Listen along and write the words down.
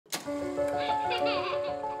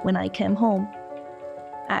When I came home,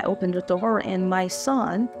 I opened the door and my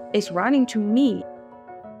son is running to me.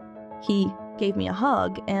 He gave me a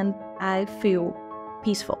hug and I feel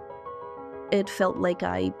peaceful. It felt like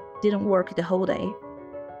I didn't work the whole day.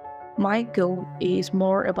 My goal is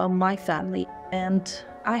more about my family, and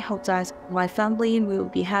I hope that my family will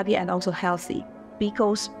be happy and also healthy,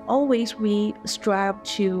 because always we strive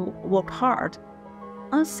to work hard.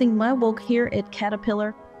 I think my work here at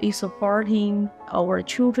Caterpillar is supporting our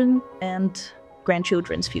children and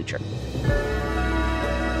grandchildren's future.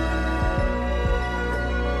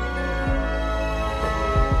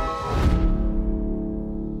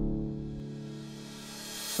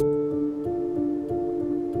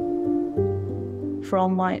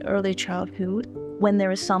 From my early childhood, when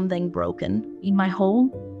there is something broken in my home,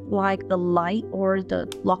 like the light or the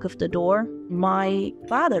lock of the door, my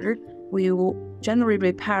father will generally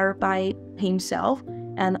repair by himself,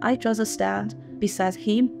 and I just stand beside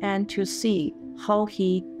him and to see how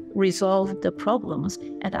he resolved the problems.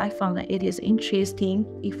 And I found that it is interesting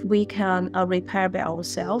if we can repair by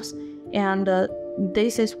ourselves, and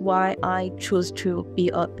this is why I choose to be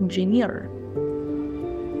an engineer.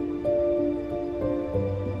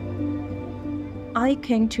 I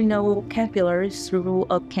came to know Caterpillar through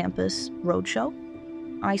a campus roadshow.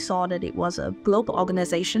 I saw that it was a global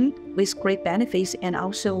organization with great benefits, and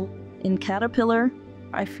also in Caterpillar,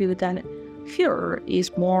 I feel that here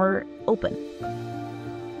is more open.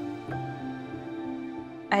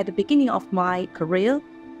 At the beginning of my career,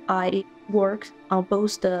 I worked on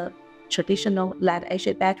both the traditional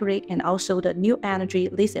lead-acid battery and also the new energy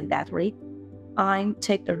lithium battery. I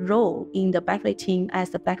take the role in the battery team as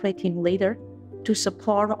the battery team leader to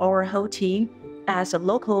support our whole team as a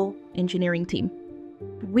local engineering team.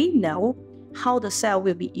 We know how the cell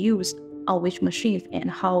will be used on which machines and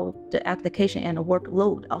how the application and the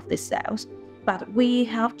workload of these cells. But we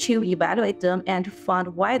have to evaluate them and to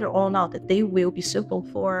find whether or not that they will be suitable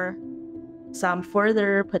for some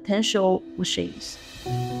further potential machines.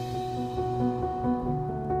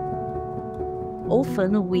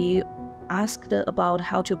 Often we asked about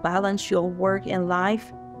how to balance your work and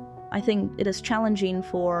life. I think it is challenging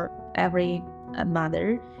for every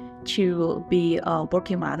mother to be a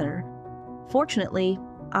working mother. Fortunately,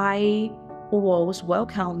 I was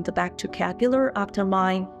welcomed back to Caterpillar after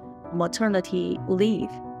my maternity leave,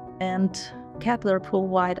 and Caterpillar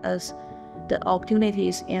provided us the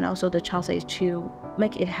opportunities and also the chances to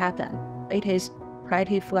make it happen. It is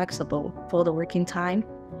pretty flexible for the working time,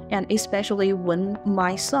 and especially when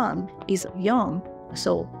my son is young.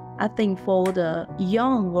 So I think for the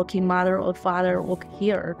young working mother or father work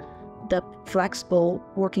here, the flexible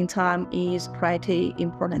working time is pretty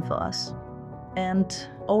important for us. And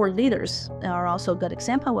our leaders are also a good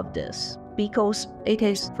example of this, because it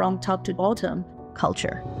is from top to bottom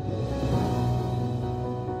culture.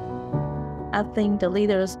 I think the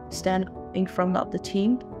leaders stand in front of the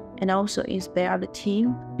team and also inspire the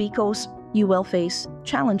team, because you will face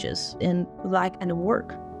challenges in life and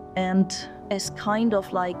work. And it's kind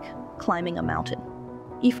of like climbing a mountain.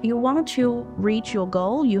 If you want to reach your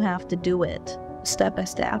goal, you have to do it step by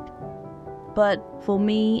step. But for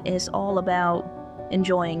me, it's all about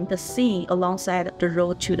enjoying the sea alongside the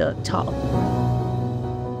road to the top.